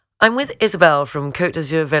I'm with Isabel from Côte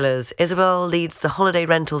Azur Villas. Isabel leads the holiday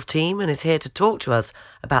rentals team and is here to talk to us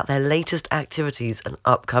about their latest activities and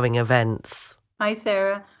upcoming events. Hi,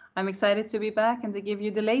 Sarah. I'm excited to be back and to give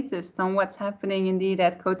you the latest on what's happening indeed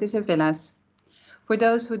at Côte Villas. For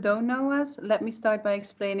those who don't know us, let me start by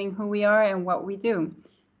explaining who we are and what we do.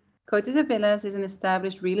 Côte Villas is an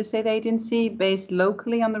established real estate agency based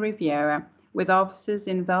locally on the Riviera, with offices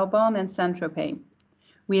in Valbonne and Saint-Tropez.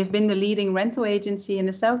 We have been the leading rental agency in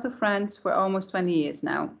the south of France for almost 20 years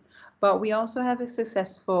now. But we also have a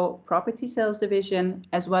successful property sales division,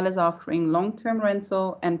 as well as offering long-term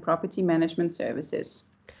rental and property management services.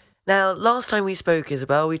 Now, last time we spoke,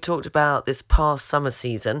 Isabel, we talked about this past summer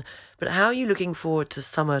season, but how are you looking forward to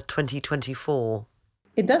summer 2024?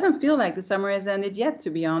 It doesn't feel like the summer has ended yet, to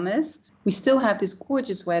be honest. We still have this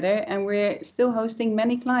gorgeous weather and we're still hosting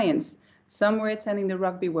many clients. Some were attending the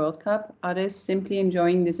Rugby World Cup, others simply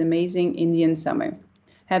enjoying this amazing Indian summer.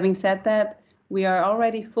 Having said that, we are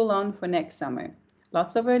already full on for next summer.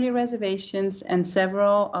 Lots of early reservations and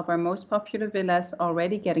several of our most popular villas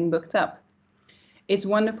already getting booked up. It's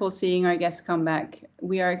wonderful seeing our guests come back.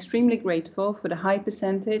 We are extremely grateful for the high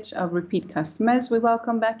percentage of repeat customers we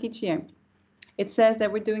welcome back each year. It says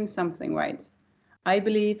that we're doing something right. I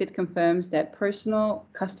believe it confirms that personal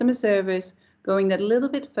customer service, going that little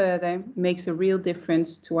bit further, makes a real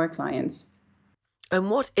difference to our clients.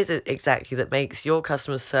 And what is it exactly that makes your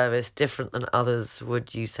customer service different than others,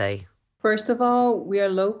 would you say? First of all, we are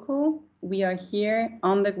local. We are here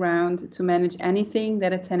on the ground to manage anything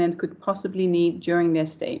that a tenant could possibly need during their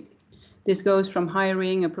stay. This goes from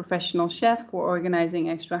hiring a professional chef or organizing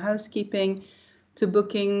extra housekeeping to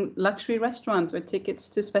booking luxury restaurants or tickets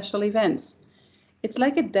to special events. It's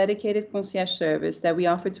like a dedicated concierge service that we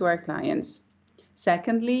offer to our clients.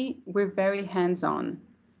 Secondly, we're very hands-on.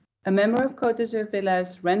 A member of Côte d'Azur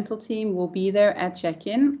Villas rental team will be there at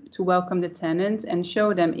check-in to welcome the tenant and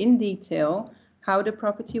show them in detail how the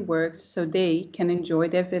property works so they can enjoy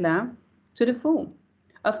their villa to the full.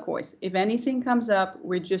 Of course, if anything comes up,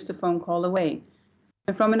 we're just a phone call away.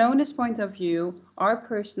 And from an owner's point of view, our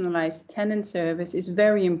personalized tenant service is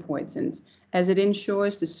very important as it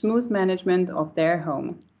ensures the smooth management of their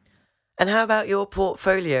home. And how about your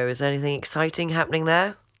portfolio? Is there anything exciting happening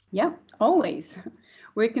there? Yeah, always.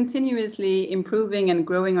 We're continuously improving and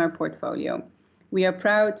growing our portfolio. We are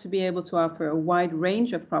proud to be able to offer a wide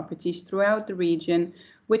range of properties throughout the region,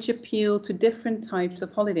 which appeal to different types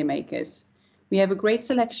of holidaymakers. We have a great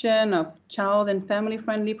selection of child and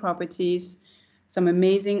family-friendly properties, some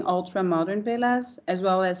amazing ultra-modern villas, as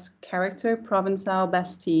well as character Provençal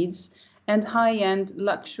bastides and high-end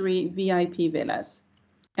luxury VIP villas.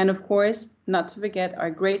 And of course, not to forget our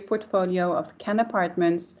great portfolio of Cannes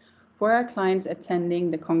apartments for our clients attending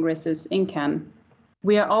the congresses in Cannes.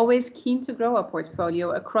 We are always keen to grow our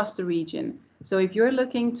portfolio across the region. So if you're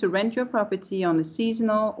looking to rent your property on a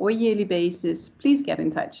seasonal or yearly basis, please get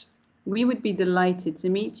in touch. We would be delighted to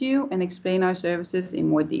meet you and explain our services in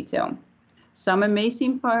more detail. Summer may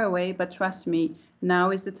seem far away, but trust me,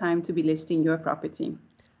 now is the time to be listing your property.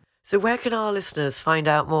 So, where can our listeners find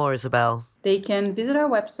out more, Isabel? They can visit our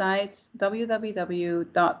website,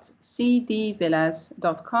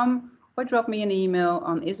 www.cdvillas.com, or drop me an email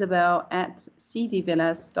on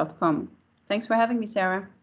isabel@cdvillas.com. Thanks for having me, Sarah.